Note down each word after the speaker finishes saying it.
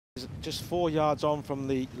Just 4 yards on from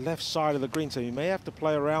the left side of the green, so you may have to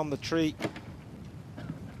play around the tree.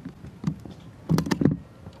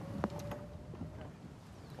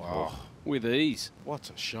 Wow. With ease. What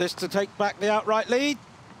a shot. This to take back the outright lead.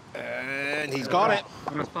 And he's got it.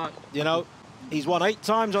 You know, he's won 8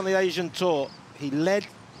 times on the Asian Tour. He led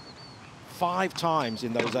 5 times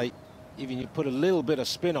in those 8. Even you put a little bit of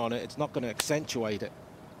spin on it, it's not going to accentuate it.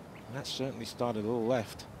 And that certainly started a little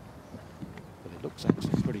left. But it looks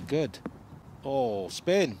actually pretty good. Oh,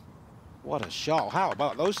 spin. What a shot. How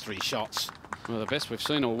about those 3 shots? Well, the best we've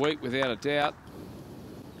seen all week, without a doubt.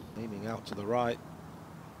 Aiming out to the right.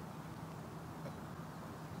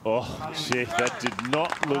 Oh, shit, that did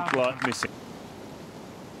not look like missing.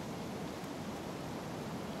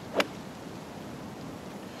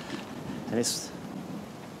 And it's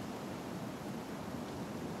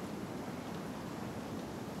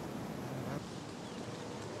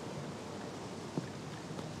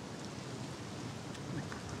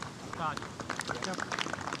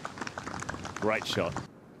great shot.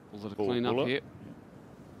 Bhullar to clean up here.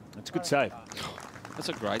 That's a good save. That's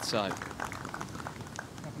a great save.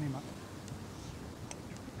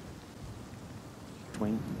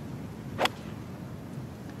 Swing.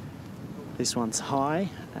 This one's high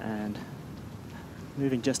and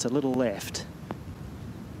moving just a little left.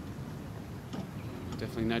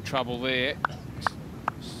 Definitely no trouble there.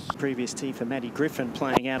 Previous tee for Matty Griffin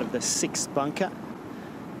playing out of the 6th bunker.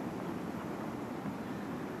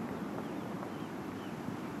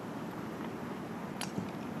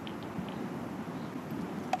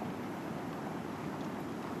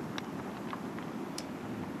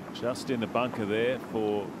 Just in the bunker there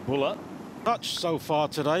for Bhullar. Touch so far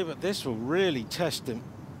today, but this will really test him.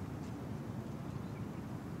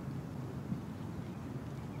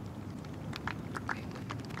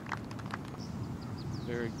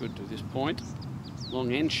 Very good to this point.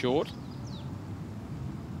 Long and short.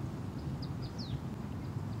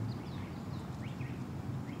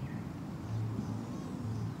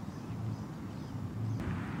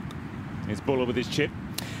 Here's Bhullar with his chip.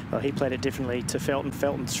 Well, he played it differently to Felton.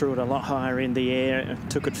 Felton threw it a lot higher in the air,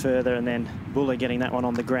 took it further, and then Bhullar getting that one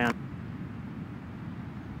on the ground.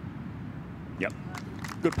 Yep.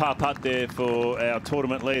 Good par putt there for our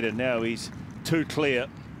tournament leader. Now he's 2 clear.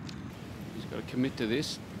 He's got to commit to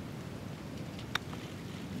this.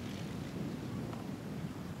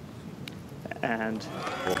 And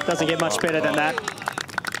doesn't get much better than that.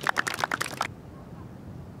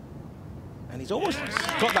 And he's almost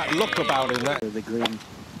got that look about him. The green.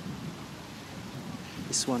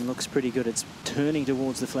 This one looks pretty good. It's turning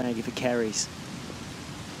towards the flag if it carries.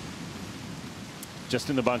 Just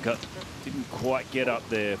in the bunker. Didn't quite get up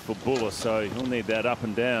there for Bhullar, so he'll need that up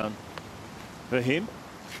and down for him.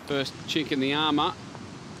 First chink in the armour.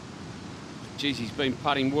 Geez, he's been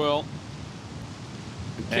putting well.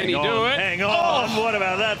 Can he do it? Hang on. Oh. What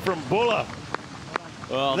about that from Bhullar?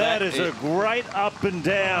 Well, that is a great up and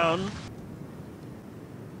down.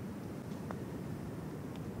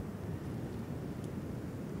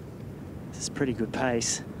 It's pretty good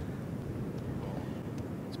pace.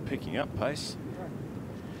 It's picking up pace.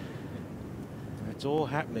 It's all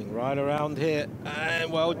happening right around here.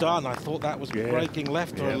 And well done. I thought that was breaking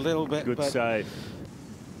left a little bit. Good save.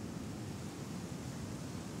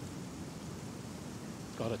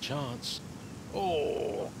 Got a chance.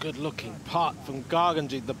 Oh, good looking putt from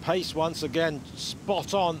Gaganjeet. The pace once again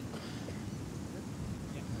spot on.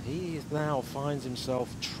 He now finds himself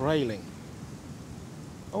trailing.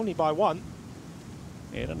 Only by 1.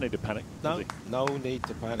 Yeah, don't need to panic. No, no need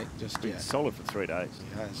to panic just yet. Solid for 3 days.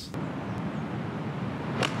 He has.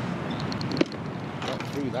 Got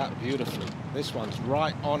through that beautifully. This one's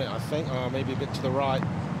right on it, I think. Oh, maybe a bit to the right.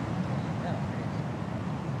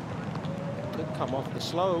 It could come off the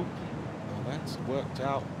slope. Well, that's worked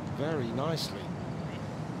out very nicely.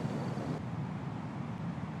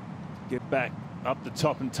 Get back up the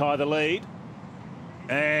top and tie the lead.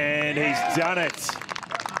 And he's done it.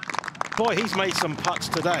 Boy, he's made some putts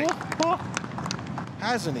today.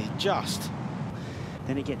 Hasn't he just?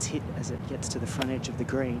 Then it gets hit as it gets to the front edge of the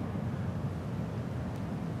green.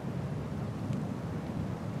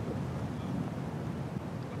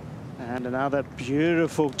 And another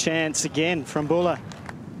beautiful chance again from Bhullar.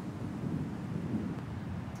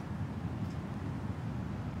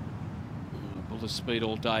 Bhullar's speed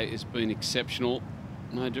all day has been exceptional.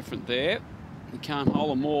 No different there. You can't hole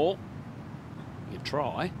them all. You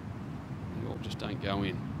try. They all just don't go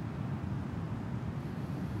in.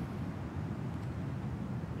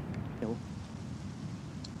 Well,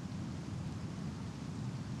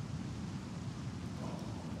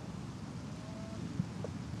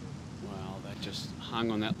 that just hung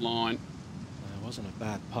on that line. It wasn't a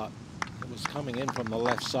bad putt. It was coming in from the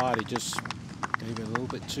left side. He just gave it a little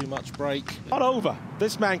bit too much break. Not over.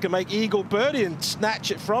 This man can make eagle birdie and snatch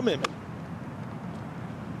it from him.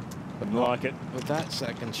 Didn't like it. With that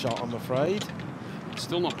second shot, I'm afraid.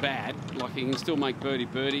 Still not bad. Like, he can still make birdie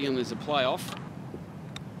and there's a playoff.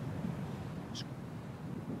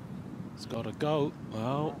 It's got to go.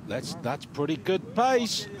 Well, that's pretty good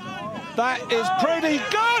pace. That is pretty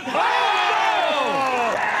good.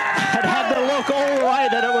 Oh! It had the look all the way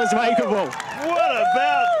that it was makeable. What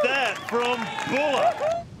about that from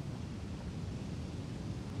Bhullar?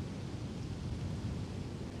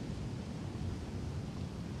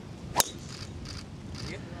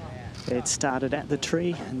 It started at the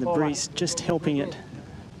tree and the breeze just helping it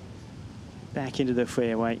back into the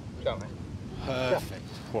fairway. Perfect.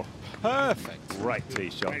 Perfect. Great tee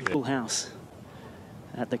shot there. Full house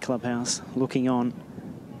at the clubhouse, looking on.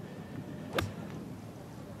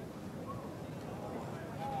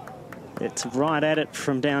 It's right at it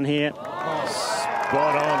from down here.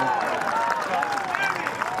 Spot on.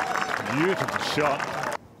 Beautiful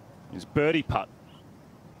shot. His birdie putt.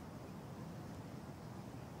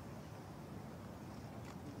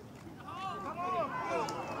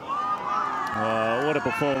 Oh, what a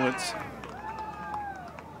performance.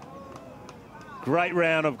 Great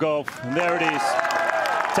round of golf, and there it is.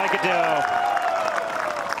 Take it down.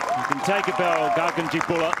 You can take it, Bell. Gaganjeet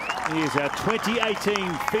Bhullar. He is our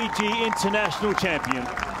 2018 Fiji International Champion.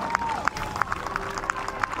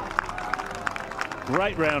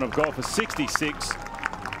 Great round of golf, a 66.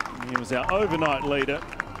 He was our overnight leader.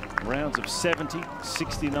 Rounds of 70,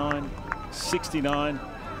 69, 69,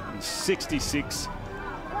 and 66.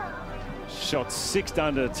 Shot 6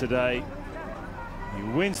 under today. He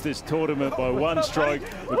wins this tournament by 1 stroke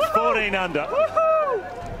with 14 under.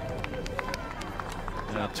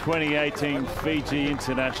 Our 2018 Fiji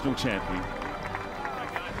International Champion.